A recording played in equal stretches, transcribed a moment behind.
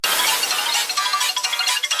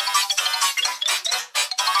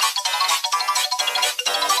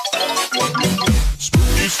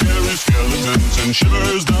skeletons and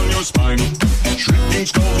shivers down your spine. Shrieking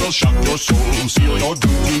skulls will shock your soul, seal your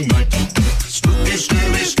doom tonight. Spooky,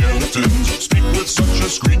 scary skeletons speak with such a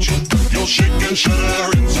screech. You'll shake and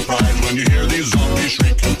shudder in surprise when you hear these zombies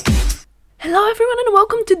shriek. Hello everyone and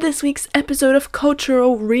welcome to this week's episode of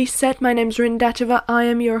Cultural Reset. My name's Rin Dacheva, I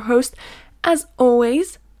am your host. As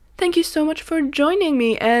always, thank you so much for joining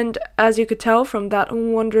me, and as you could tell from that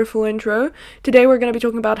wonderful intro, today we're going to be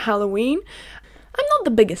talking about Halloween. I'm not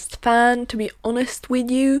the biggest fan, to be honest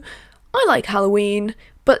with you. I like Halloween,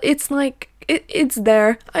 but it's like, it's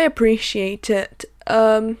there, I appreciate it,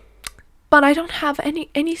 but I don't have any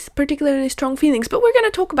particularly strong feelings, but we're going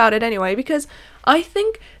to talk about it anyway, because I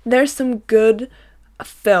think there's some good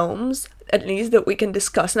films, at least, that we can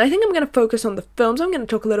discuss, and I think I'm going to focus on the films. I'm going to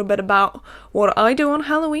talk a little bit about what I do on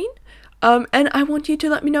Halloween, and I want you to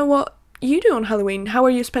let me know what you do on Halloween. How are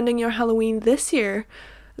you spending your Halloween this year?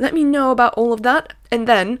 Let me know about all of that, and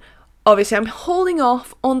then, obviously, I'm holding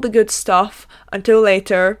off on the good stuff until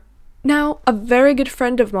later. Now, a very good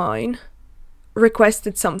friend of mine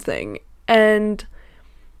requested something, and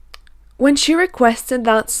when she requested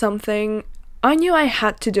that something, I knew I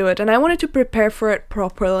had to do it, and I wanted to prepare for it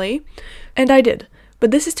properly, and I did. But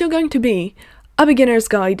this is still going to be a beginner's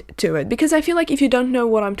guide to it, because I feel like if you don't know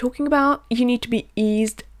what I'm talking about, you need to be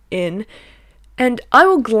eased in. And I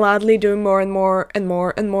will gladly do more and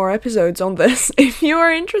more episodes on this. If you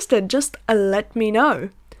are interested, just let me know.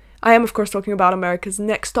 I am, of course, talking about America's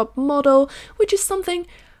Next Top Model, which is something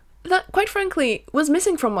that, quite frankly, was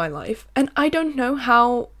missing from my life. And I don't know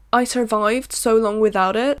how I survived so long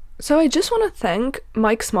without it. So I just want to thank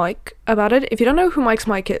Mike Smike about it. If you don't know who Mike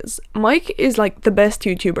Smike is like the best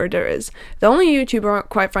YouTuber there is. The only YouTuber,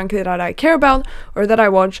 quite frankly, that I care about or that I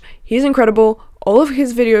watch. He's incredible. All of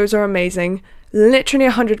his videos are amazing. Literally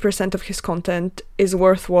 100% of his content is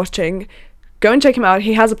worth watching. Go and check him out.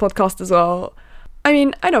 He has a podcast as well. I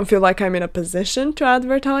mean, I don't feel like I'm in a position to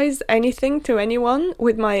advertise anything to anyone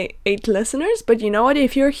with my 8 listeners, but you know what?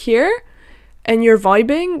 If you're here and you're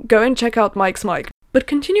vibing, go and check out Mike's Mike. But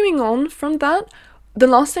continuing on from that, the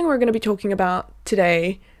last thing we're going to be talking about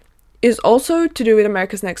today is also to do with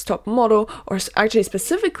America's Next Top Model, or actually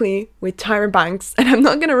specifically with Tyra Banks, and I'm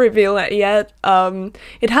not going to reveal it yet.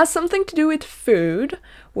 It has something to do with food,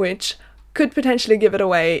 which could potentially give it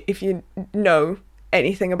away if you know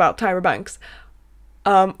anything about Tyra Banks,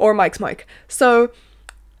 or Mike's Mike. So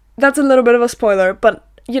that's a little bit of a spoiler, but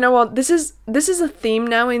you know what? This is a theme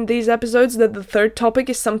now in these episodes, that the third topic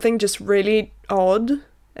is something just really odd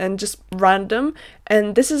and just random,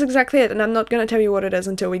 and this is exactly it, and I'm not going to tell you what it is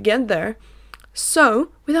until we get there.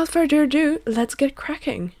 So, without further ado, let's get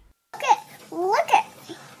cracking. Look it!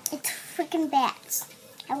 It's freaking bats.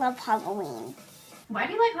 I love Halloween. Why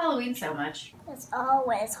do you like Halloween so much? There's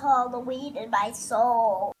always Halloween in my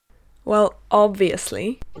soul. Well,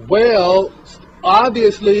 obviously. I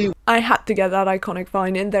had to get that iconic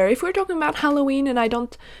vine in there. If we're talking about Halloween and I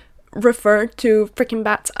don't refer to freaking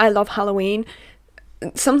bats, I love Halloween,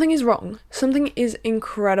 something is wrong. Something is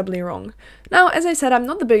incredibly wrong. Now, as I said, I'm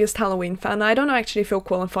not the biggest Halloween fan. I don't actually feel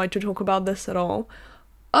qualified to talk about this at all.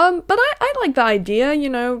 But I like the idea, you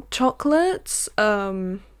know, chocolates,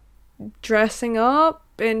 dressing up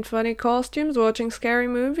in funny costumes, watching scary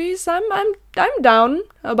movies. I'm down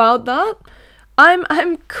about that.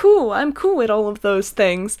 I'm cool with all of those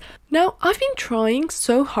things. Now, I've been trying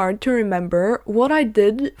so hard to remember what I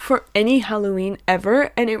did for any Halloween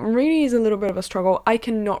ever, and it really is a little bit of a struggle. I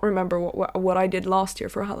cannot remember what I did last year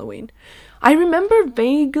for Halloween. I remember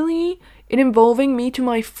vaguely it involving me to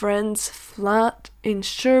my friend's flat in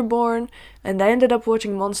Sherborne, and I ended up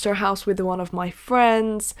watching Monster House with one of my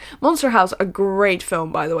friends. Monster House, a great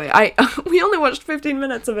film, by the way. We only watched 15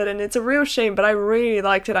 minutes of it, and it's a real shame, but I really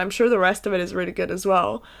liked it. I'm sure the rest of it is really good as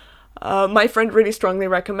well. My friend really strongly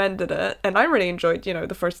recommended it, and I really enjoyed, you know,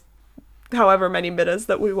 the first however many minutes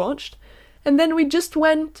that we watched. And then we just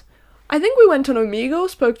went, I think we went on Omegle,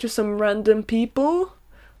 spoke to some random people,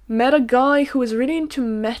 met a guy who was really into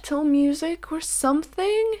metal music or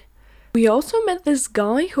something. We also met this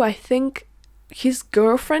guy who I think his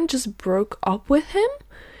girlfriend just broke up with him,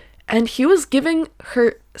 and he was giving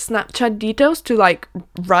her Snapchat details to like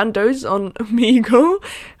randos on Omegle,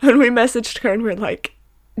 and we messaged her and we're like,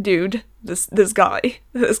 dude, this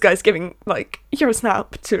guy's giving like your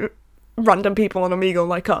snap to random people on Omegle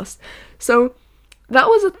like us. So that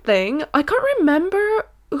was a thing. I can't remember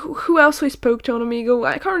who else we spoke to on Omegle.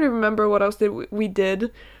 I can't really remember what else we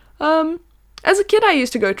did. As a kid, I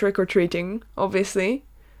used to go trick-or-treating, obviously.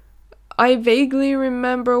 I vaguely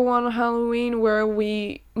remember one Halloween where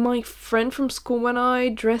my friend from school and I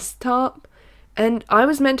dressed up And I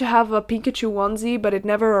was meant to have a Pikachu onesie, but it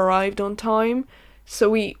never arrived on time.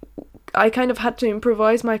 So I kind of had to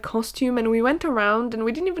improvise my costume, and we went around and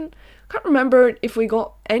can't remember if we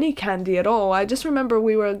got any candy at all. I just remember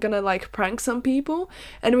we were gonna like prank some people,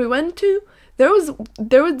 and we went to,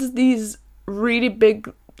 there was these really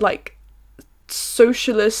big like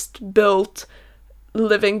socialist built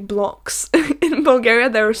living blocks in Bulgaria.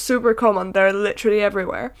 They're super common. They're literally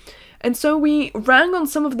everywhere. And so we rang on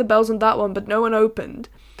some of the bells on that one, but no one opened.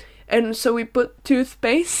 And so we put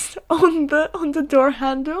toothpaste on the door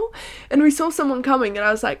handle, and we saw someone coming, and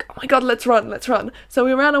I was like, oh my god, let's run. So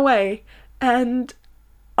we ran away, and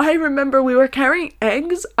I remember we were carrying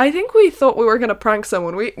eggs. I think we thought we were going to prank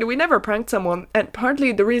someone. We never pranked someone, and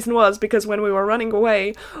partly the reason was because when we were running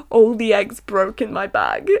away, all the eggs broke in my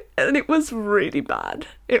bag, and it was really bad.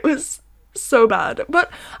 It was so bad. But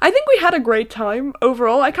I think we had a great time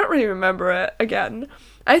overall. I can't really remember it again.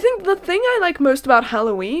 I think the thing I like most about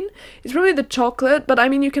Halloween is probably the chocolate, but I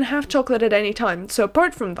mean, you can have chocolate at any time. So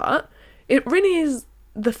apart from that, it really is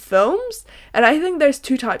the films, and I think there's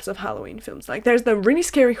two types of Halloween films. Like, there's the really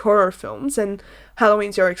scary horror films, and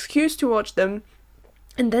Halloween's your excuse to watch them.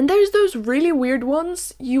 And then there's those really weird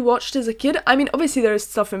ones you watched as a kid. I mean, obviously there's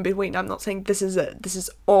stuff in between. I'm not saying this is it. This is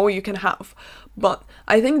all you can have. But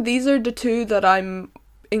I think these are the two that I'm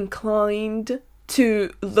inclined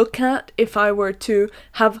to look at if I were to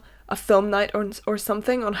have a film night or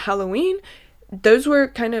something on Halloween. Those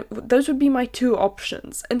would be my two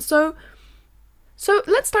options. And so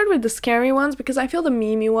let's start with the scary ones, because I feel the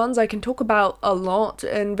memey ones I can talk about a lot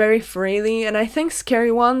and very freely, and I think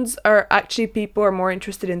scary ones are actually, people are more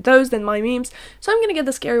interested in those than my memes, so I'm gonna get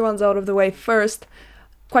the scary ones out of the way first,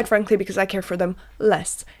 quite frankly, because I care for them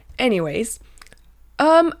less. Anyways,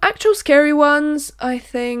 actual scary ones, I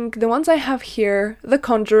think the ones I have here, The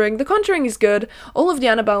Conjuring is good. All of the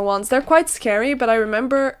Annabelle ones, they're quite scary, but I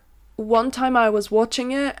remember one time I was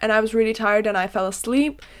watching it and I was really tired and I fell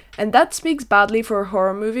asleep, and that speaks badly for a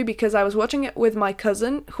horror movie, because I was watching it with my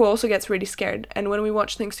cousin, who also gets really scared, and when we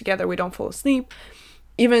watch things together we don't fall asleep,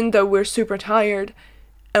 even though we're super tired,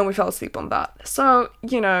 and we fell asleep on that. So,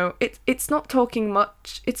 you know, it's not talking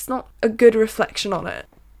much, it's not a good reflection on it.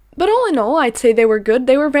 But all in all, I'd say they were good.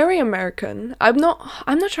 They were very American. I'm not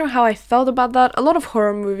sure how I felt about that. A lot of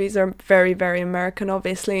horror movies are very, very American,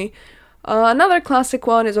 obviously. Another classic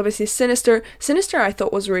one is obviously Sinister. Sinister I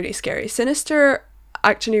thought was really scary. Sinister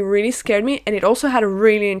actually really scared me, and it also had a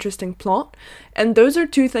really interesting plot. And those are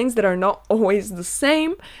two things that are not always the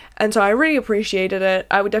same, and so I really appreciated it.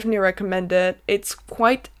 I would definitely recommend it. It's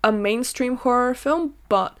quite a mainstream horror film,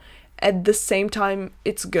 but at the same time,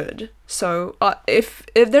 it's good. So if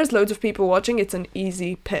there's loads of people watching, it's an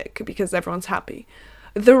easy pick because everyone's happy.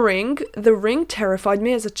 The Ring terrified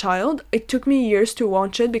me as a child. It took me years to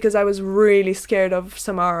watch it because I was really scared of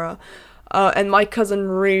Samara. And my cousin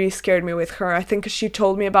really scared me with her. I think she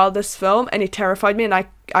told me about this film and it terrified me, and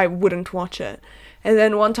I wouldn't watch it. And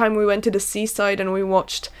then one time we went to the seaside and we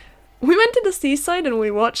watched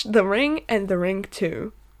The Ring and The Ring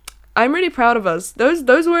 2. I'm really proud of us. Those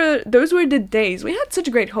were the days. We had such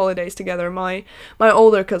great holidays together, my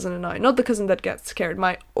older cousin and I. Not the cousin that gets scared,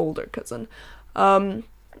 my older cousin.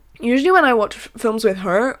 Usually when I watch films with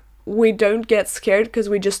her, we don't get scared because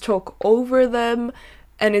we just talk over them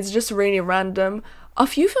and it's just really random. A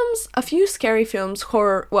few scary films,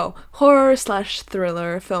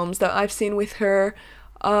 horror/thriller films that I've seen with her.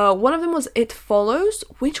 One of them was It Follows,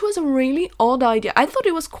 which was a really odd idea. I thought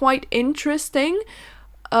it was quite interesting,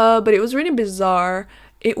 but it was really bizarre.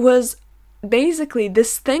 It was basically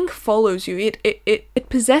this thing follows you. It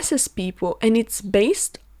possesses people, and it's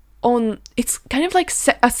based on, it's kind of like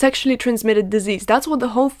a sexually transmitted disease. That's what the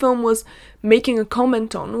whole film was making a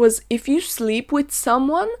comment on, was if you sleep with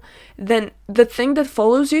someone, then the thing that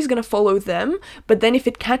follows you is going to follow them, but then if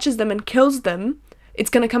it catches them and kills them,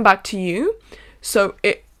 it's going to come back to you. So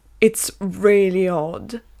it's really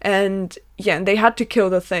odd. And yeah, they had to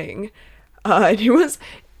kill the thing. And it was,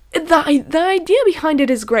 the idea behind it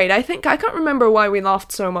is great. I can't remember why we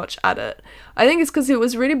laughed so much at it. I think it's because it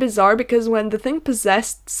was really bizarre, because when the thing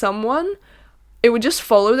possessed someone, it would just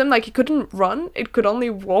follow them. Like, it couldn't run, it could only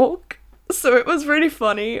walk. So it was really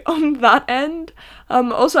funny on that end.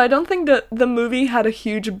 Also, I don't think that the movie had a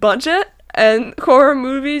huge budget, and horror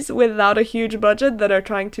movies without a huge budget that are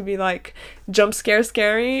trying to be like jump scare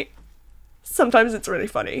scary, sometimes it's really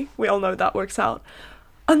funny. We all know that works out.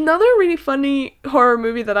 Another really funny horror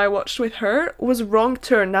movie that I watched with her was Wrong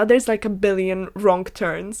Turn. Now there's like a billion wrong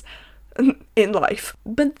turns in life,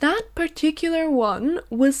 but that particular one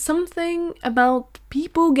was something about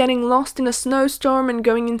people getting lost in a snowstorm and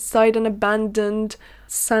going inside an abandoned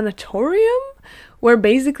sanatorium. where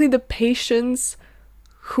basically the patients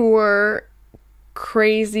who were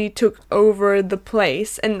crazy took over the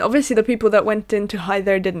place, and obviously the people that went in to hide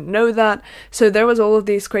there didn't know that, so there was all of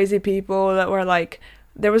these crazy people that were like,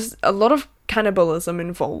 there was a lot of cannibalism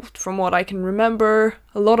involved from what I can remember,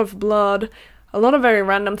 a lot of blood, a lot of very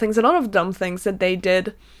random things, a lot of dumb things that they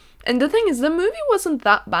did. And the thing is, the movie wasn't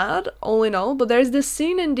that bad all in all, but there's this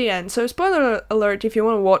scene in the end, so spoiler alert if you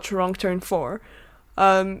want to watch Wrong Turn 4.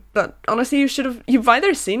 But honestly, you've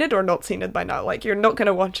either seen it or not seen it by now. Like, you're not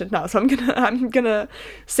gonna watch it now, so I'm gonna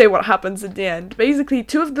say what happens at the end. Basically,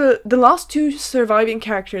 two of the last two surviving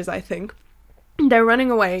characters, I think, they're running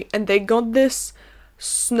away, and they got this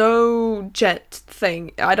snow jet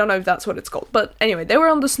thing. I don't know if that's what it's called, but anyway, they were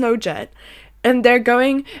on the snow jet, and they're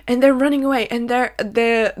going, and they're running away, and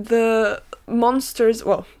the monsters,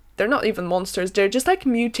 well, they're not even monsters, they're just like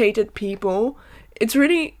mutated people. It's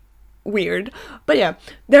really weird, but yeah,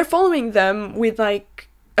 they're following them with like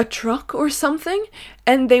a truck or something,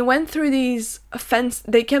 and they went through these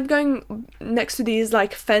they kept going next to these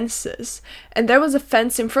like fences, and there was a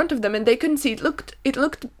fence in front of them, and they couldn't see it.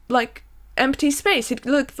 Looked like empty space. It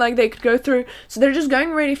looked like they could go through, so they're just going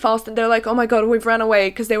really fast, and they're like, oh my god, we've run away,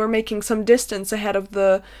 because they were making some distance ahead of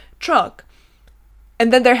the truck,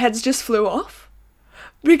 and then their heads just flew off.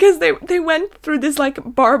 Because they went through this, like,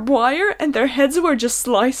 barbed wire, and their heads were just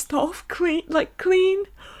sliced off clean.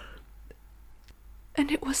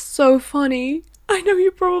 And it was so funny. I know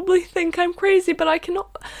you probably think I'm crazy, but I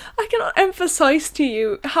cannot emphasize to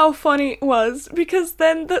you how funny it was. Because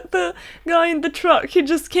then the guy in the truck, he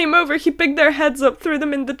just came over, he picked their heads up, threw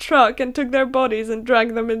them in the truck, and took their bodies and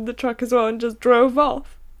dragged them in the truck as well, and just drove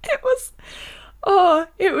off. It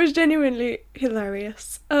was genuinely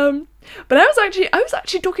hilarious. But I was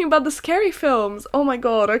actually talking about the scary films. Oh my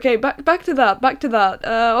god. Okay, back to that.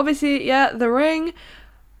 Obviously, yeah, The Ring.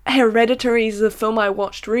 Hereditary is a film I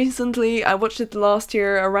watched recently. I watched it last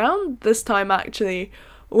year around this time, actually,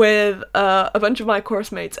 with a bunch of my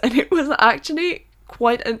course mates, and it was actually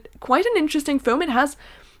quite an interesting film.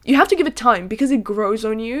 You have to give it time, because it grows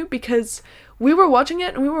on you, because we were watching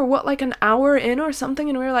it, and we were, like an hour in or something,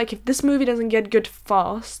 and we were like, if this movie doesn't get good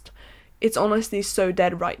fast, it's honestly so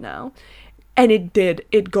dead right now. And it did.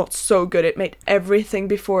 It got so good. It made everything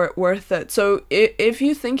before it worth it. So if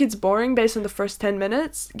you think it's boring based on the first 10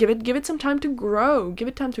 minutes, give it some time to grow. Give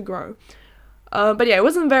it time to grow. But yeah,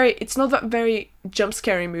 it's not that very jump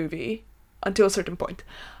scary movie until a certain point.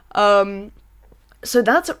 So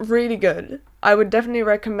that's really good. I would definitely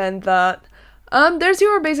recommend that. There's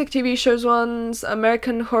your basic TV shows ones,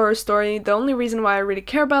 American Horror Story. The only reason why I really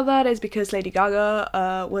care about that is because Lady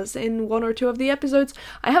Gaga was in one or two of the episodes.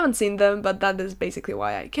 I haven't seen them, but that is basically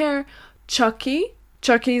why I care. Chucky.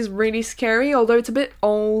 Chucky's really scary, although it's a bit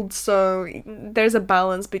old, so there's a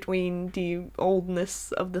balance between the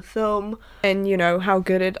oldness of the film and, you know, how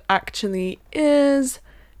good it actually is.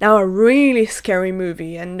 Now, a really scary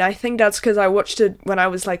movie, and I think that's because I watched it when I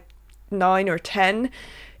was like 9 or 10,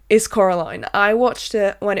 is Coraline. I watched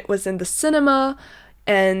it when it was in the cinema,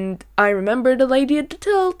 and I remember the lady at the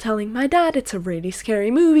till telling my dad it's a really scary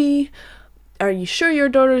movie. Are you sure your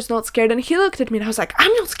daughter's not scared? And he looked at me and I was like,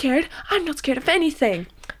 I'm not scared of anything.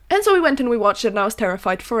 And so we went and we watched it, and I was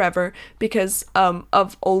terrified forever because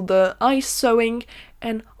of all the ice sewing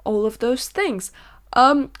and all of those things.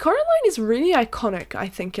 Coraline is really iconic, I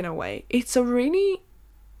think, in a way. It's a really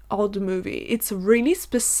odd movie. It's really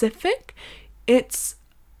specific. It's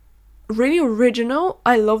really original.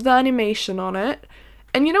 I love the animation on it.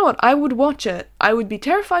 And you know what? I would watch it. I would be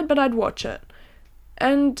terrified, but I'd watch it.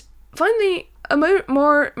 And finally, a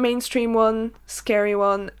more mainstream one, scary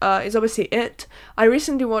one, is obviously It. I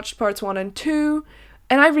recently watched parts 1 and 2,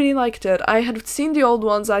 and I really liked it. I had seen the old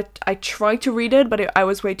ones. I tried to read it, but I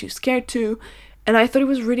was way too scared to. And I thought it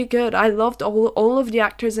was really good. I loved all of the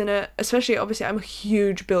actors in it, especially, obviously, I'm a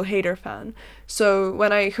huge Bill Hader fan. So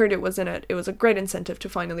when I heard it was in it, it was a great incentive to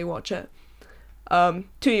finally watch it. 2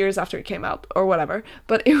 years after it came out, or whatever.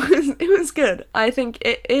 But it was good. I think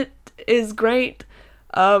it is great.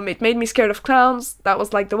 It made me scared of clowns. That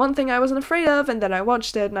was like the one thing I wasn't afraid of. And then I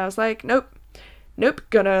watched it and I was like, nope,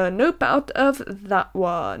 gonna nope out of that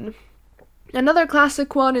one. Another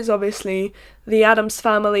classic one is obviously The Addams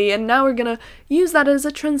Family, and now we're gonna use that as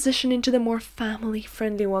a transition into the more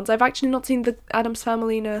family-friendly ones. I've actually not seen The Addams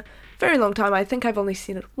Family in a very long time. I think I've only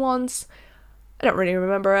seen it once. I don't really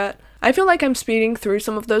remember it. I feel like I'm speeding through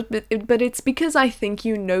some of those, but it's because I think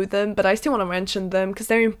you know them, but I still want to mention them because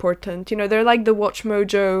they're important. You know, they're like the Watch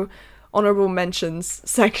Mojo honorable mentions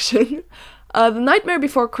section. The Nightmare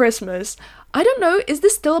Before Christmas. I don't know, is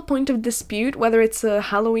this still a point of dispute whether it's a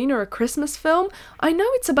Halloween or a Christmas film? I know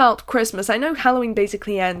it's about Christmas. I know Halloween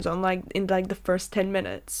basically ends on in the first 10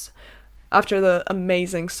 minutes after the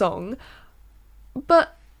amazing song.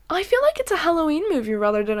 But I feel like it's a Halloween movie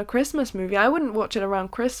rather than a Christmas movie. I wouldn't watch it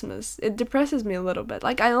around Christmas. It depresses me a little bit.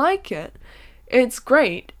 Like, I like it. It's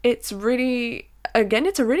great. It's really, again,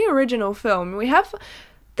 it's a really original film.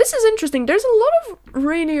 This is interesting. There's a lot of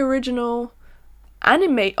really original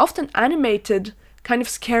often animated kind of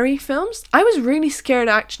scary films. I was really scared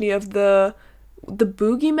actually of the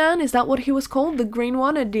boogeyman. Is that what he was called? The green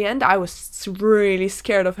one at the end? I was really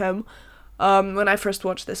scared of him when I first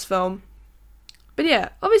watched this film. But yeah,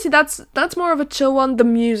 obviously that's more of a chill one. The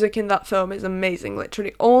music in that film is amazing.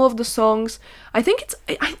 Literally all of the songs. I think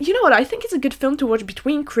you know what? I think it's a good film to watch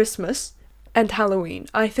between Christmas and Halloween.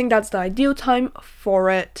 I think that's the ideal time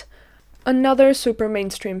for it. Another super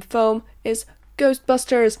mainstream film is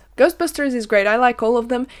Ghostbusters. Ghostbusters is great. I like all of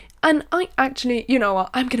them. And I actually, you know what?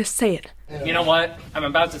 I'm gonna say it. You know what? I'm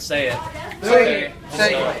about to say it. Say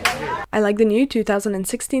it. I like the new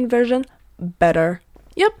 2016 version better.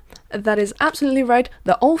 Yep, that is absolutely right.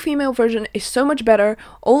 The all-female version is so much better.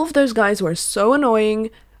 All of those guys were so annoying.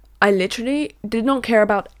 I literally did not care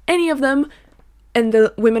about any of them. And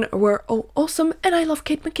the women were all awesome. And I love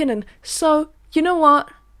Kate McKinnon. So, you know what?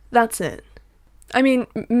 That's it. I mean,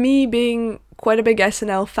 me being quite a big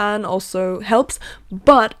SNL fan also helps.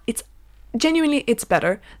 But it's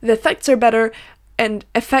better. The effects are better. And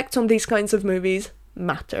effects on these kinds of movies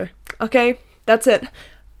matter. Okay? That's it.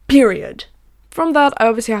 Period. From that, I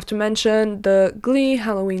obviously have to mention the Glee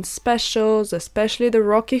Halloween specials, especially the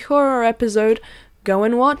Rocky Horror episode. Go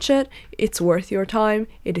and watch it. It's worth your time.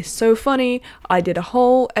 It is so funny. I did a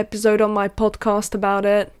whole episode on my podcast about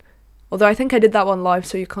it. Although I think I did that one live,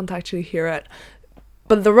 so you can't actually hear it.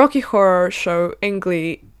 But the Rocky Horror show in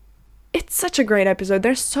Glee, it's such a great episode.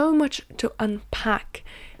 There's so much to unpack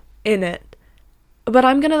in it. But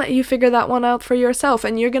I'm gonna let you figure that one out for yourself,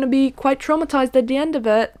 and you're gonna be quite traumatized at the end of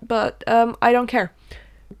it, but I don't care.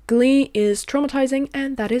 Glee is traumatizing,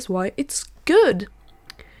 and that is why it's good.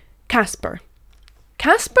 Casper.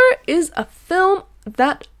 Casper is a film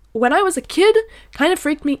that, when I was a kid, kind of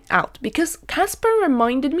freaked me out, because Casper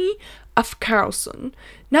reminded me of Carlson.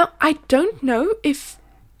 Now, I don't know if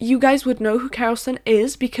you guys would know who Carlson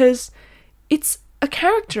is, because it's a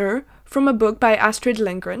character from a book by Astrid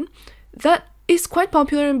Lindgren that is quite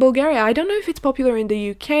popular in Bulgaria. I don't know if it's popular in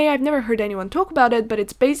the UK. I've never heard anyone talk about it, but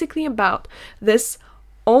it's basically about this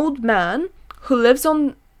old man who lives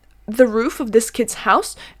on the roof of this kid's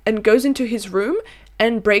house and goes into his room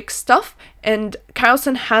and breaks stuff, and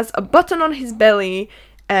Carlson has a button on his belly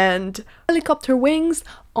and helicopter wings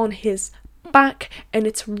on his back, and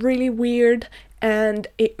it's really weird and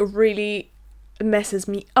it really messes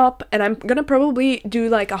me up, and I'm gonna probably do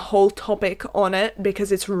like a whole topic on it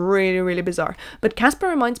because it's really, really bizarre. But Casper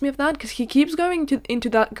reminds me of that because he keeps going into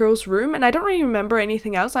that girl's room, and I don't really remember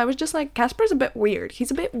anything else. I was just like, Casper's a bit weird. He's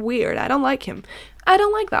a bit weird. I don't like him. I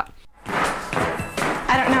don't like that.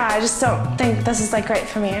 I don't know, I just don't think this is like great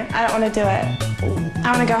for me. I don't want to do it.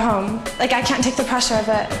 I want to go home. Like, I can't take the pressure of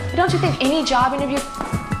it. But don't you think any job interview...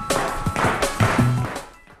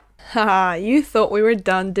 Haha, you thought we were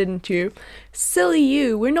done, didn't you? Silly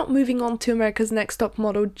you, we're not moving on to America's Next Top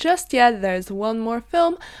Model just yet. There's one more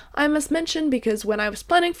film I must mention, because when I was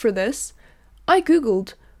planning for this, I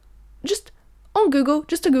googled, just a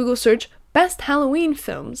Google search, best Halloween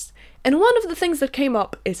films, and one of the things that came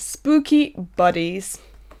up is Spooky Buddies.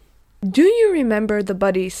 Do you remember the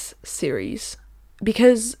Buddies series?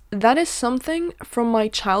 Because that is something from my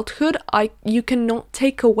childhood you cannot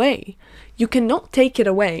take away. You cannot take it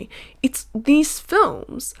away. It's these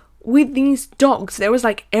films with these dogs. There was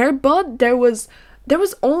like Air Bud. There was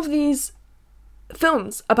all of these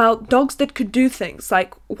films about dogs that could do things.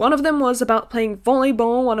 Like, one of them was about playing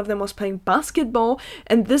volleyball, one of them was playing basketball,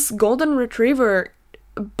 and this golden retriever,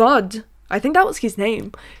 Bud, I think that was his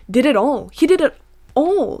name, did it all. He did it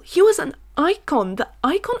all. He was an icon, the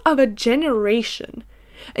icon of a generation.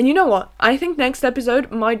 And you know what? I think next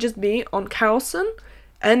episode might just be on Carlson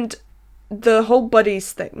and the whole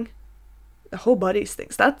buddies thing. The whole buddies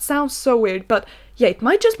things. That sounds so weird, but yeah, it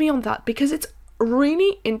might just be on that because it's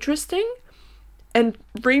really interesting and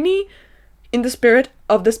really in the spirit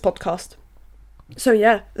of this podcast. So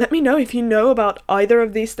yeah, let me know if you know about either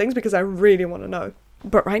of these things because I really want to know.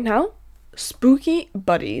 But right now, Spooky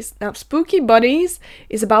Buddies. Now, Spooky Buddies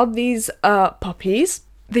is about these puppies,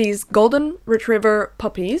 these golden retriever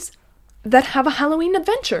puppies that have a Halloween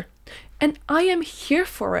adventure. And I am here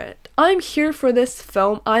for it. I'm here for this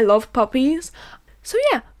film. I love puppies. So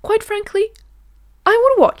yeah, quite frankly, I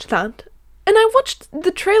would watch that. And I watched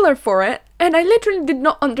the trailer for it, and I literally did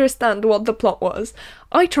not understand what the plot was.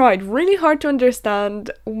 I tried really hard to understand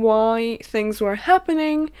why things were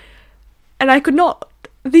happening, and I could not.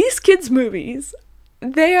 These kids' movies,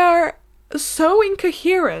 they are so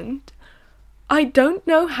incoherent. I don't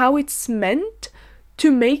know how it's meant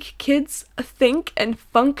to make kids think and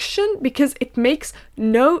function, because it makes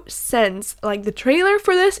no sense. Like, the trailer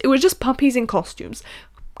for this, it was just puppies in costumes.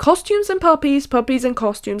 Costumes and puppies, puppies and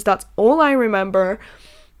costumes, that's all I remember.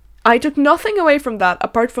 I took nothing away from that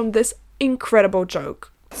apart from this incredible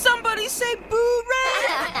joke. Somebody say boo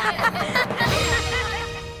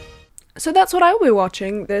So that's what I'll be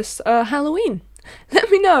watching this Halloween. Let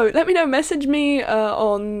me know, message me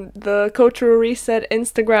on the Cultural Reset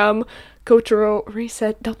Instagram,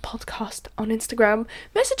 culturalreset.podcast on Instagram.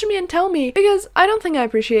 Message me and tell me, because I don't think I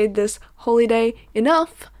appreciate this holiday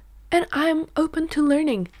enough. And I'm open to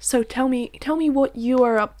learning, so tell me what you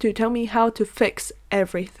are up to, tell me how to fix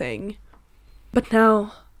everything. But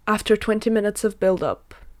now, after 20 minutes of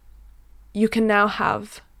build-up, you can now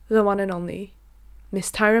have the one and only Miss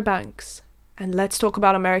Tyra Banks, and let's talk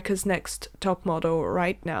about America's Next Top Model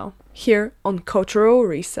right now, here on Cultural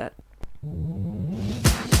Reset. You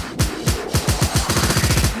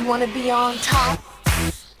wanna be on top?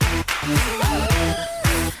 You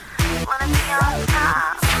wanna be on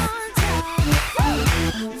top?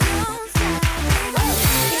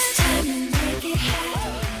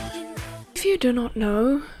 If you do not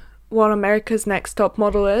know what America's Next Top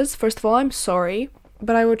Model is, first of all, I'm sorry,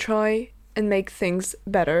 but I will try and make things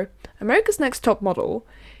better. America's Next Top Model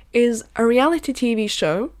is a reality TV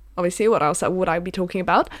show, obviously, what else would I be talking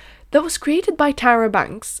about, that was created by Tyra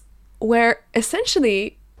Banks, where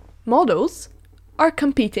essentially models are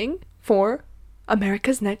competing for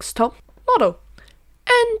America's Next Top Model.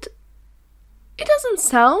 And it doesn't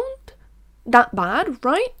sound that bad,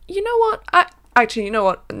 right? You know what? Actually, you know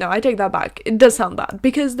what? No, I take that back. It does sound bad,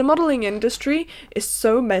 because the modeling industry is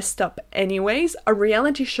so messed up anyways. A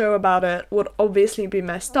reality show about it would obviously be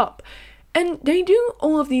messed up. And they do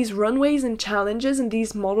all of these runways and challenges, and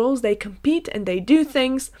these models, they compete and they do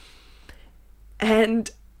things. And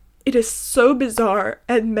it is so bizarre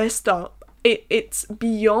and messed up. It's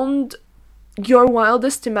beyond your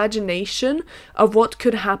wildest imagination of what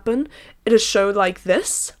could happen in a show like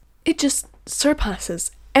this. It just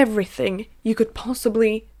surpasses everything you could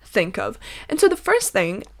possibly think of. And so the first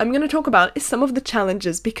thing I'm going to talk about is some of the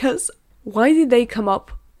challenges, because why did they come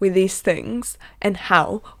up with these things, and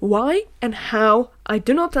how? Why and how? I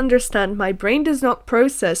do not understand. My brain does not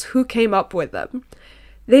process who came up with them.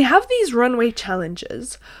 They have these runway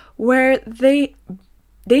challenges where they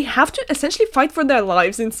have to essentially fight for their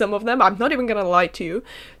lives in some of them. I'm not even going to lie to you.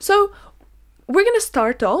 So we're going to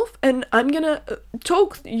start off, and I'm going to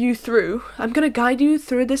I'm going to guide you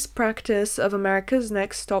through this practice of America's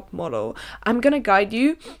Next Top Model. I'm going to guide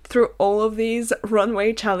you through all of these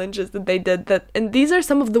runway challenges that they did, and these are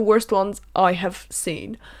some of the worst ones I have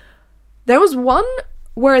seen. There was one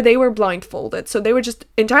where they were blindfolded, so they were just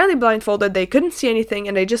entirely blindfolded, they couldn't see anything,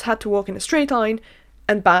 and they just had to walk in a straight line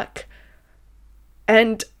and back.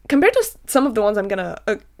 And compared to some of the ones I'm going to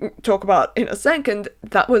talk about in a second,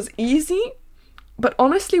 that was easy. But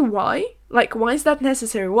honestly, why? Like, why is that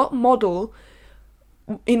necessary? What model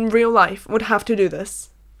in real life would have to do this?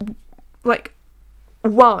 Like,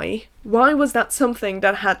 why? Why was that something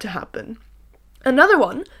that had to happen? Another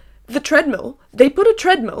one, the treadmill. They put a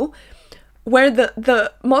treadmill where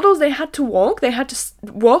the models, they had to walk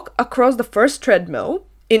across the first treadmill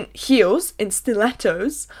in heels, in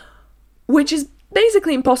stilettos, which is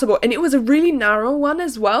basically impossible. And it was a really narrow one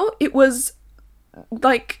as well. It was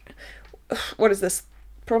like, what is this?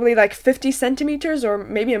 Probably like 50 centimeters or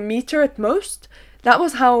maybe a meter at most. That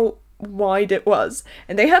was how wide it was.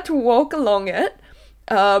 And they had to walk along it.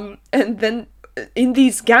 And then in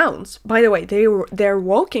these gowns, by the way, they're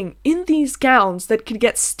walking in these gowns that could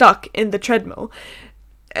get stuck in the treadmill.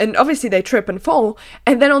 And obviously they trip and fall.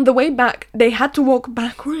 And then on the way back, they had to walk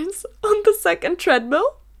backwards on the second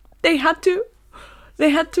treadmill. They had to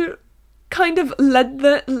kind of let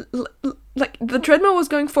the treadmill was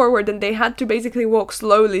going forward, and they had to basically walk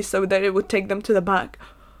slowly so that it would take them to the back.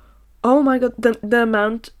 Oh my god, the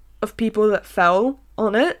amount of people that fell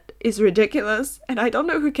on it is ridiculous, and I don't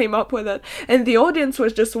know who came up with it. And the audience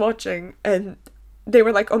was just watching, and they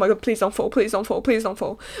were like, oh my god, please don't fall, please don't fall, please don't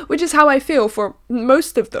fall. Which is how I feel for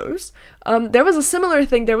most of those. There was a similar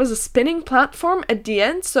thing. There was a spinning platform at the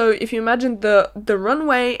end, so if you imagine the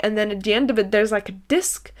runway, and then at the end of it there's like a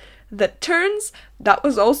disc that turns. That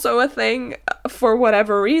was also a thing for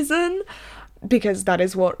whatever reason, because that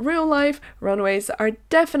is what real life runways are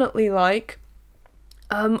definitely like.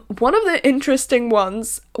 One of the interesting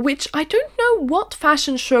ones, which I don't know what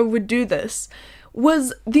fashion show would do this,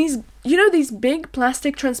 was these, these big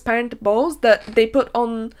plastic transparent balls that they put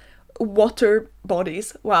on water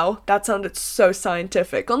bodies. Wow, that sounded so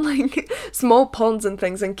scientific. On like small ponds and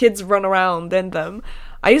things, and kids run around in them.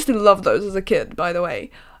 I used to love those as a kid, by the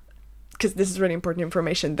way, because this is really important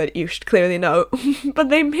information that you should clearly know. But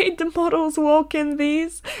they made the models walk in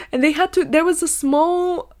these, and there was a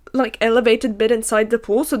small like elevated bit inside the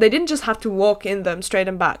pool, so they didn't just have to walk in them straight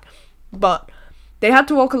and back, but they had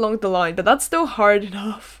to walk along the line, but that's still hard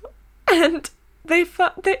enough. And they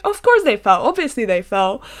fell. Obviously they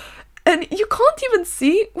fell. And you can't even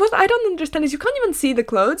see, what I don't understand is you can't even see the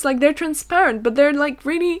clothes. Like, they're transparent, but they're like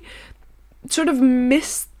really sort of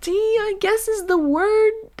misty, I guess is the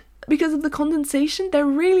word, because of the condensation.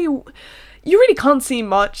 You really can't see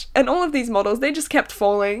much. And all of these models, they just kept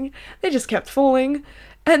falling.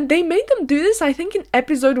 And they made them do this, I think, in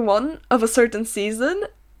episode 1 of a certain season.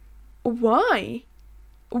 Why?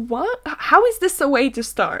 What? How is this a way to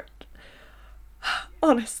start?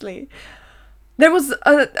 Honestly. There was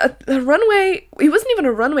a runway, it wasn't even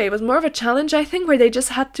a runway, it was more of a challenge, I think, where they just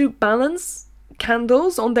had to balance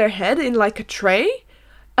candles on their head in like a tray.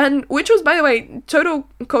 And which was, by the way, total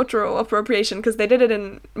cultural appropriation, because they did it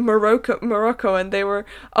in Morocco, and they were,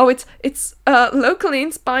 it's locally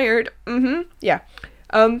inspired. Yeah.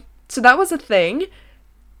 So that was a thing.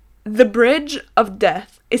 The Bridge of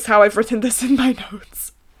Death is how I've written this in my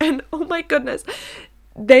notes. And oh my goodness,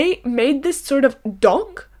 they made this sort of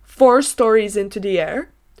dock 4 stories into the air.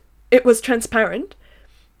 It was transparent,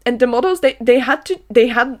 and the models they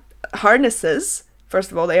had harnesses.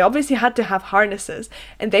 First of all, they obviously had to have harnesses,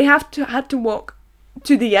 and they had to walk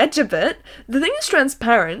to the edge of it. The thing is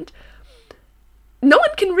transparent. No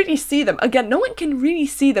one can really see them. Again, no one can really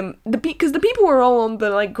see them because the people were all on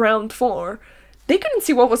the like ground floor. They couldn't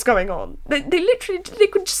see what was going on. They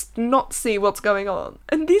could just not see what's going on.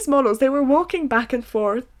 And these models, they were walking back and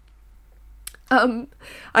forth.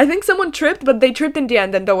 I think someone tripped, but they tripped in the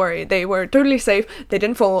end, and don't worry, they were totally safe. They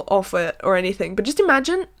didn't fall off it or anything. But just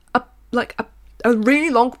imagine a really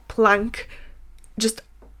long plank, just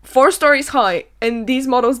 4 stories high, and these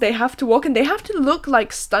models, they have to walk, and they have to look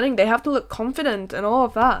like stunning. They have to look confident and all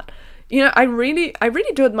of that. I really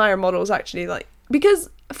do admire models, actually, like, because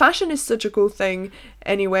fashion is such a cool thing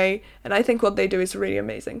anyway, and I think what they do is really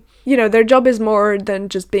amazing. Their job is more than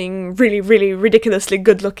just being really, really ridiculously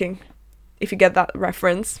good looking. If you get that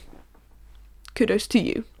reference, kudos to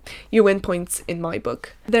you. You win points in my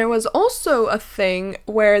book. There was also a thing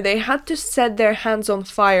where they had to set their hands on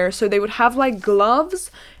fire, so they would have like gloves,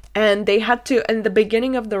 and they had to, in the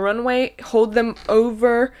beginning of the runway, hold them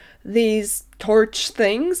over these torch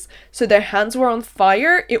things, so their hands were on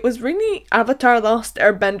fire. It was really Avatar Last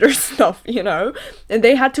Airbender stuff, and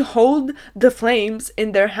they had to hold the flames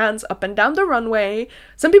in their hands up and down the runway.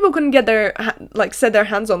 Some people couldn't get set their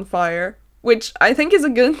hands on fire, which I think is a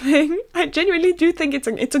good thing. I genuinely do think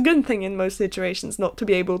it's a good thing in most situations not to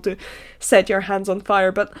be able to set your hands on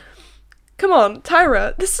fire, but come on,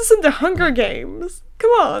 Tyra, this isn't the Hunger Games.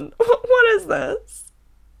 Come on, what is this?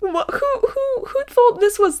 Who thought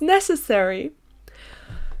this was necessary?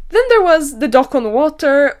 Then there was the dock on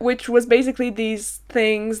water, which was basically these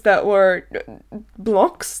things that were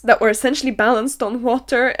blocks that were essentially balanced on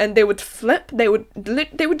water, and they would flip. They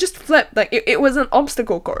would just flip. Like it was an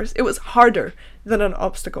obstacle course. It was harder than an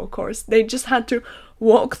obstacle course. They just had to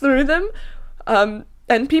walk through them, and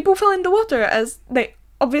people fell in the water, as they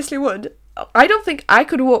obviously would. I don't think I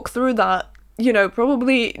could walk through that.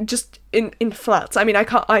 Probably just in flats. I mean,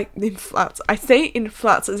 in flats. I say in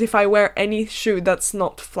flats as if I wear any shoe that's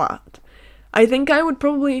not flat. I think I would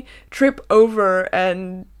probably trip over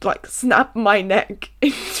and, snap my neck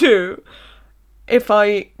in two if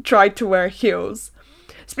I tried to wear heels.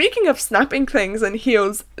 Speaking of snapping things and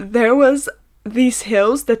heels, there was these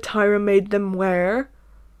heels that Tyra made them wear.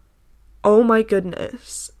 Oh my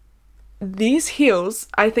goodness. These heels,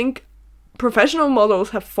 I think professional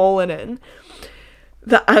models have fallen in.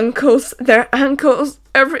 Their ankles,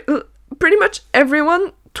 pretty much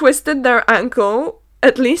everyone twisted their ankle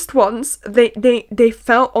at least once. They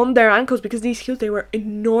fell on their ankles because these heels, they were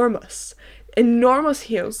enormous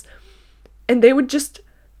heels, and they would just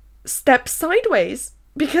step sideways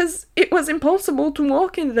because it was impossible to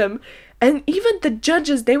walk in them. And even the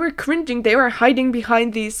judges, they were cringing. They were hiding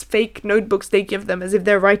behind these fake notebooks they give them as if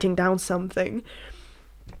they're writing down something.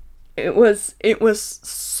 It was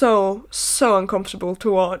so uncomfortable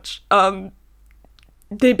to watch.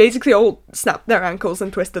 They basically all snapped their ankles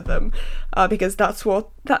and twisted them, because that's what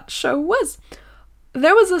that show was.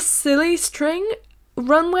 There was a silly string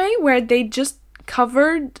runway where they just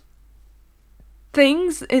covered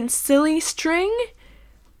things in silly string.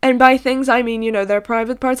 And by things, I mean, you know, their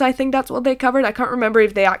private parts. I think that's what they covered. I can't remember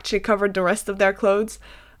if they actually covered the rest of their clothes,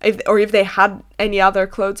 or if they had any other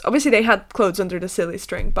clothes. Obviously, they had clothes under the silly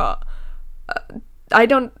string, but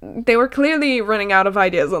they were clearly running out of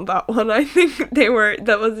ideas on that one. I think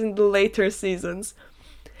that was in the later seasons.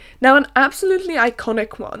 Now, an absolutely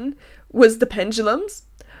iconic one was the pendulums.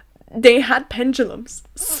 They had pendulums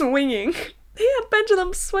swinging. They had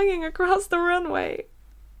pendulums swinging across the runway.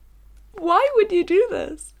 Why would you do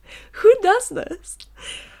this? Who does this?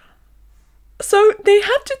 So they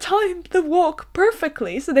had to time the walk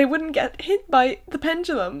perfectly so they wouldn't get hit by the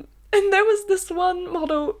pendulum. And there was this one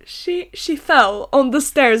model, she fell on the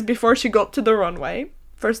stairs before she got to the runway,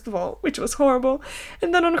 first of all, which was horrible.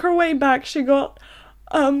 And then on her way back, she got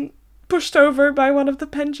pushed over by one of the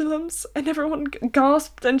pendulums, and everyone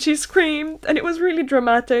gasped and she screamed, and it was really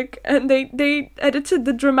dramatic, and they edited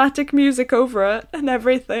the dramatic music over it and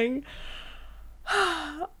everything.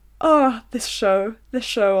 Oh, this show,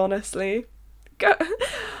 honestly.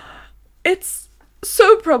 It's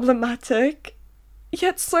so problematic,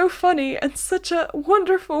 yet so funny, and such a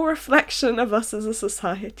wonderful reflection of us as a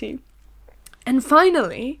society. And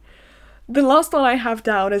finally, the last one I have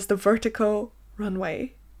down is the vertical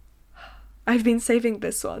runway. I've been saving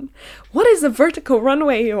this one. What is a vertical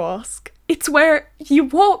runway, you ask? It's where you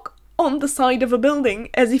walk on the side of a building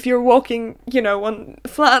as if you're walking, you know, on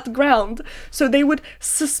flat ground. So they would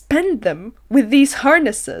suspend them with these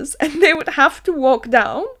harnesses, and they would have to walk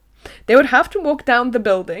down. They would have to walk down the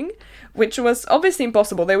building, which was obviously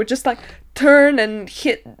impossible. They would just like turn and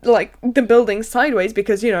hit like the building sideways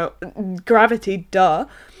because, you know, gravity, duh.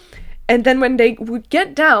 And then when they would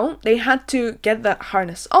get down, they had to get the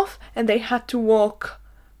harness off and they had to walk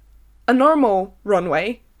a normal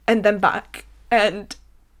runway and then back. And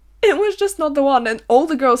it was just not the one. And all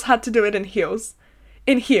the girls had to do it in heels.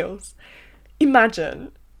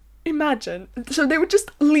 Imagine. So they would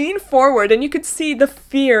just lean forward and you could see the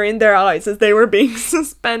fear in their eyes as they were being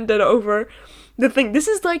suspended over the thing. This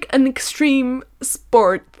is like an extreme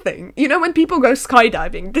sport thing. You know, when people go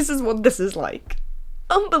skydiving, this is what this is like.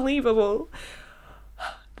 Unbelievable.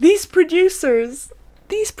 These producers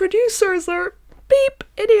are beep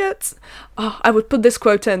idiots. Oh, I would put this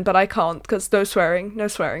quote in, but I can't because no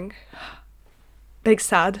swearing. Big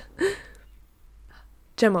sad.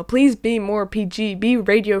 Gemma, please be more PG, be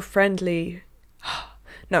radio friendly.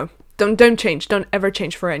 No, don't change, don't ever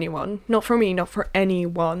change for anyone. Not for me, not for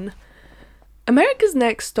anyone. America's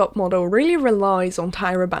Next Top Model really relies on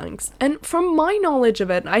Tyra Banks, and from my knowledge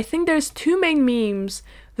of it, I think there's two main memes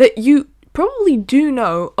that you probably do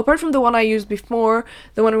know, apart from the one I used before,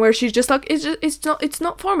 the one where she's just like, it's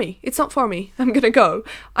not for me, I'm gonna go.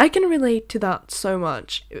 I can relate to that so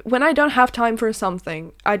much. When I don't have time for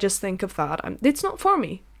something, I just think of that. It's not for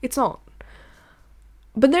me, it's not.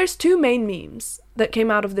 But there's two main memes that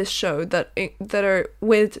came out of this show that are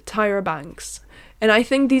with Tyra Banks. And I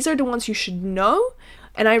think these are the ones you should know.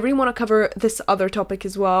 And I really want to cover this other topic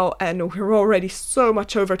as well. And we're already so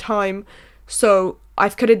much over time. So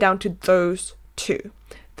I've cut it down to those two.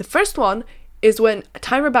 The first one is when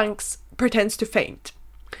Tyra Banks pretends to faint.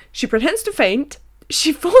 She pretends to faint.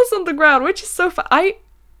 She falls on the ground, which is so fun. I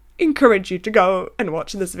encourage you to go and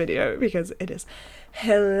watch this video because it is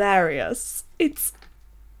hilarious. It's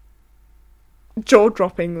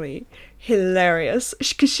jaw-droppingly hilarious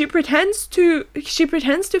because she pretends to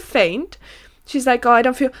faint. She's like, oh, I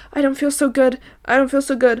don't feel so good,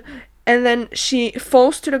 and then she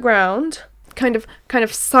falls to the ground kind of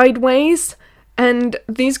sideways, and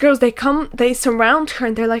these girls, they surround her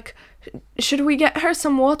and they're like, should we get her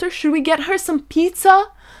some water, should we get her some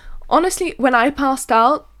pizza? Honestly, when I passed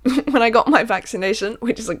out when I got my vaccination,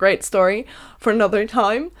 which is a great story for another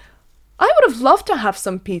time, I would have loved to have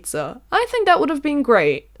some pizza. I think that would have been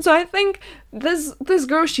great. So I think this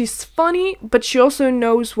girl, she's funny, but she also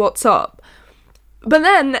knows what's up. But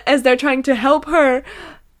then, as they're trying to help her,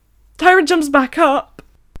 Tyra jumps back up.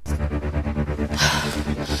 I'm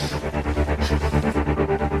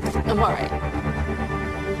alright.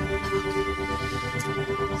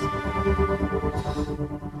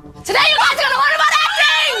 Today you guys are gonna learn about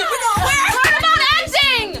acting! Learn about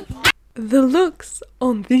acting! The looks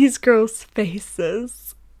on these girls'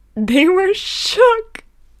 faces, they were shook.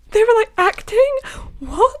 They were like, acting?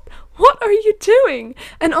 What are you doing?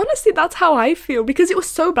 And honestly, that's how I feel, because it was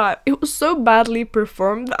so bad. It was so badly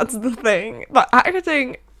performed, that's the thing. But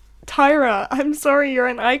acting, Tyra, I'm sorry, you're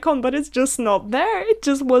an icon, but it's just not there. It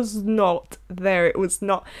just was not there. It was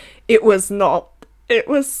not. It was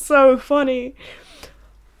so funny.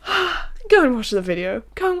 Go and watch the video.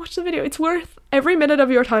 It's worth every minute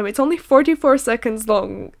of your time. It's only 44 seconds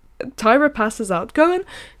long. Tyra passes out. Go and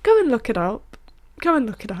look it up. Go and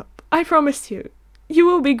look it up. I promise you. You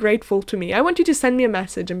will be grateful to me. I want you to send me a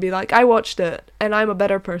message and be like, I watched it and I'm a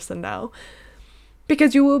better person now.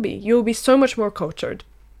 Because you will be. You will be so much more cultured.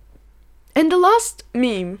 And the last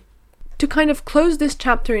meme, to kind of close this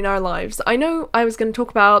chapter in our lives, I know I was going to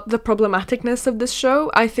talk about the problematicness of this show.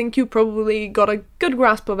 I think you probably got a good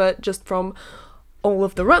grasp of it just from all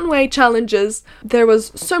of the runway challenges. There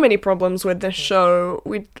was so many problems with this show,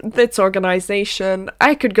 with its organization.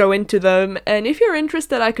 I could go into them, and if you're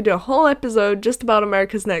interested, I could do a whole episode just about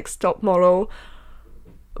America's Next Top Model.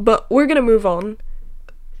 But we're gonna move on.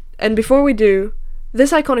 And before we do,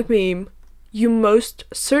 this iconic meme, you most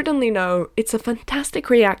certainly know, it's a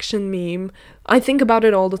fantastic reaction meme. I think about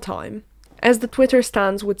it all the time. As the Twitter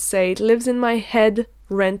stans would say, it lives in my head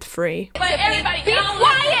rent-free. But everybody, be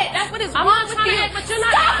quiet! That's what is wrong with you.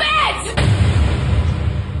 Stop it!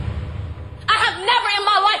 I have never in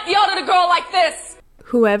my life yelled at a girl like this.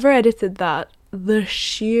 Whoever edited that, the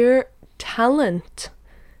sheer talent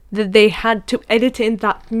that they had to edit in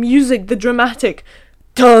that music, the dramatic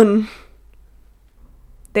done.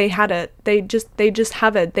 They had it. They just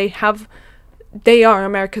have it. They are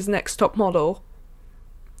America's Next Top Model.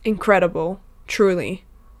 Incredible. Truly.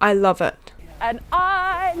 I love it. And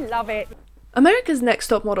I love it. America's Next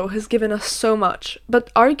Top Model has given us so much,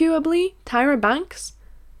 but arguably, Tyra Banks,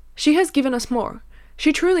 she has given us more.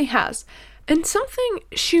 She truly has. And something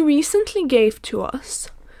she recently gave to us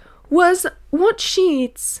was what she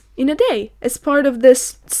eats in a day as part of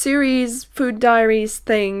this series, Food Diaries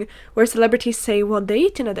thing, where celebrities say what they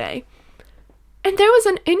eat in a day. And there was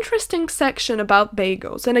an interesting section about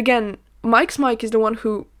bagels. And again, Mike's Mike is the one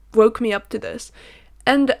who woke me up to this.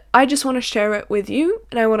 And I just want to share it with you,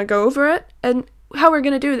 and I want to go over it. And how we're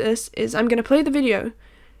going to do this is I'm going to play the video,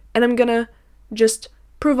 and I'm going to just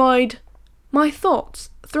provide my thoughts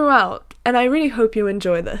throughout. And I really hope you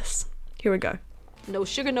enjoy this. Here we go. No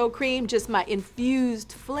sugar, no cream, just my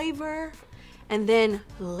infused flavor. And then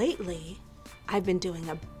lately, I've been doing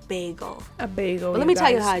a bagel. A bagel, But let me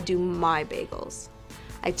tell you how I do my bagels.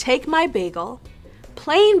 I take my bagel,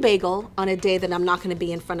 plain bagel on a day that I'm not going to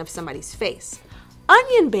be in front of somebody's face.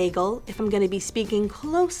 Onion bagel if I'm going to be speaking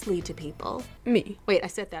closely to people. Me. Wait, I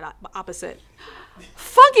said that opposite.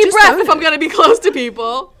 Funky Just breath own if I'm it. going to be close to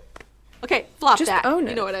people. Okay, flop Just that. own You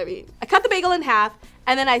it. know what I mean. I cut the bagel in half,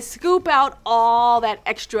 and then I scoop out all that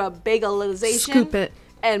extra bagelization. Scoop it.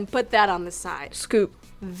 And put that on the side. Scoop.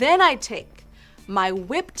 Then I take my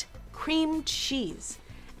whipped cream cheese,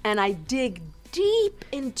 and I dig deep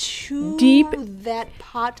into that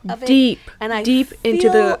pot of it. And I deep into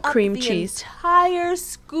the fill up cream the cheese. entire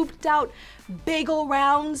scooped out bagel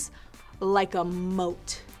rounds like a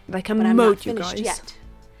moat. Like a But I'm moat, not you finished guys. yet.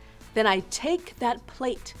 Then I take that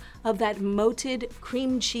plate of that moated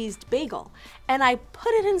cream cheesed bagel and I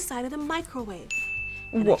put it inside of the microwave.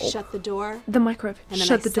 And I Whoa. shut the door. The microwave. And then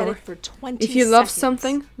Shut I the set door. it for 20 If you love seconds.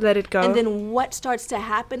 something, let it go. And then what starts to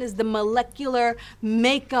happen is the molecular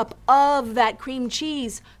makeup of that cream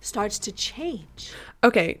cheese starts to change.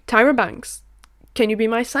 Okay, Tyra Banks, can you be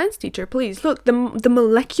my science teacher, please? Look, the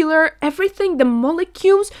molecular, everything, the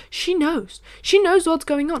molecules, she knows. She knows what's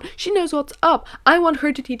going on. She knows what's up. I want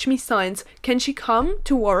her to teach me science. Can she come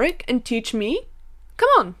to Warwick and teach me? Come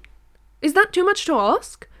on. Is that too much to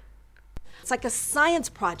ask? It's like a science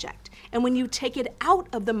project. And when you take it out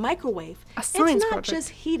of the microwave, science it's not project. just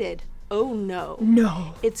heated. Oh no.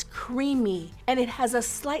 No. It's creamy and it has a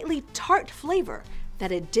slightly tart flavor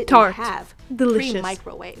that it didn't Tart. have Delicious.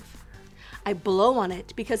 pre-microwave. I blow on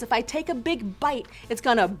it because if I take a big bite, it's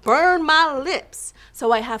gonna burn my lips.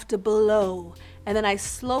 So I have to blow. And then I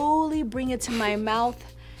slowly bring it to my mouth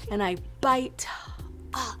and I bite.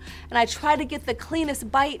 And I try to get the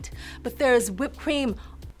cleanest bite, but there's whipped cream,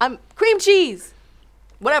 cream cheese,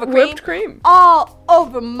 whatever cream. Whipped cream. All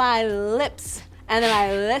over my lips. And then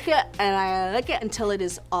I lick it and I lick it until it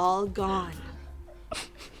is all gone.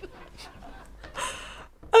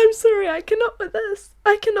 I'm sorry, I cannot with this.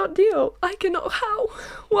 I cannot deal. I cannot. How?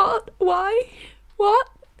 What? Why? What?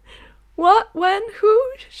 What? When? Who?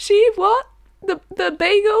 She? What? The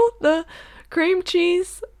bagel? The cream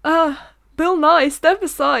cheese? Bill Nye, step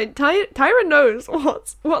aside. Tyra knows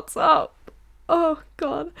what's up. Oh,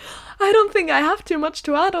 God. I don't think I have too much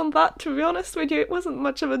to add on that, to be honest with you. It wasn't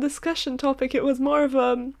much of a discussion topic. It was more of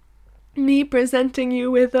me presenting you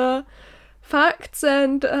with facts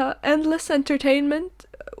and endless entertainment,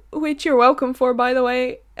 which you're welcome for, by the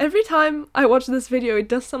way. Every time I watch this video, it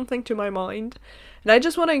does something to my mind. And I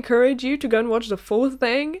just want to encourage you to go and watch the full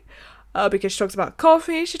thing. because she talks about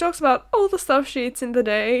coffee, she talks about all the stuff she eats in the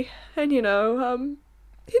day, and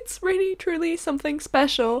it's really, truly something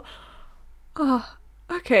special.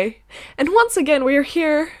 Okay. And once again, we are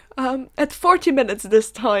here at 40 minutes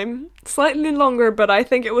this time. Slightly longer, but I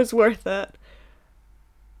think it was worth it.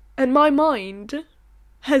 And my mind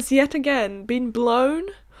has yet again been blown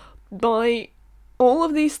by all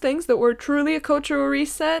of these things that were truly a cultural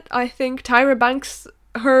reset. I think Tyra Banks,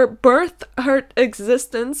 her birth, her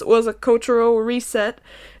existence was a cultural reset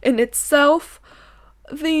in itself.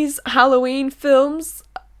 These Halloween films,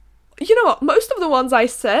 most of the ones I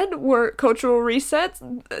said were cultural resets.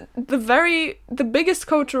 The biggest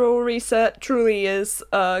cultural reset truly is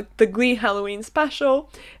the Glee Halloween special,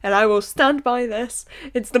 and I will stand by this.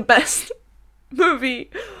 It's the best movie.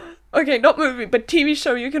 Okay, not movie, but TV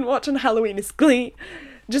show you can watch on Halloween is Glee,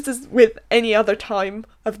 just as with any other time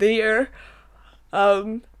of the year.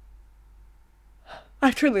 I've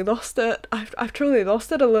truly lost it. I've truly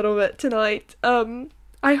lost it a little bit tonight.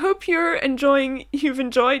 I hope you've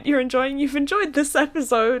enjoyed this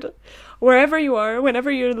episode, wherever you are,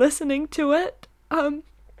 whenever you're listening to it.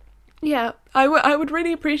 Yeah, I would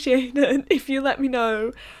really appreciate it if you let me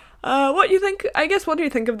know what you think. I guess, what do you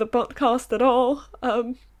think of the podcast at all?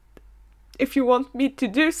 If you want me to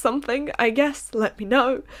do something, I guess, let me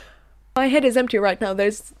know. My head is empty right now,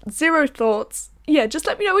 there's zero thoughts. Yeah, just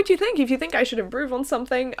let me know what you think. If you think I should improve on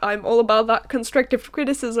something, I'm all about that constructive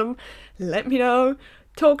criticism. Let me know.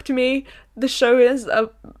 Talk to me. The show is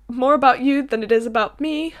more about you than it is about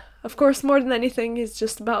me. Of course, more than anything, it's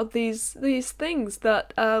just about these things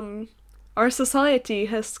that our society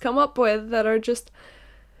has come up with that are just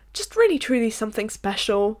really truly something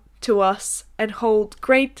special to us and hold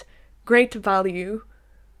great value.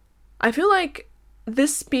 I feel like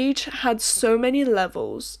this speech had so many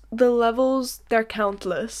levels. The levels, they're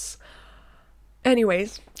countless.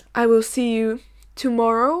 Anyways, I will see you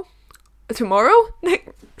tomorrow. Tomorrow?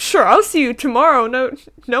 Sure, I'll see you tomorrow.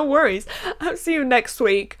 No worries. I'll see you next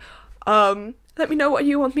week. Let me know what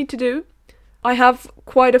you want me to do. I have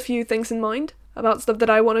quite a few things in mind about stuff that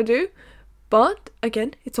I want to do. But,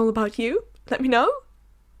 again, it's all about you. Let me know.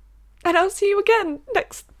 And I'll see you again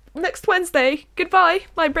next Wednesday. Goodbye.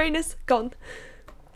 My brain is gone.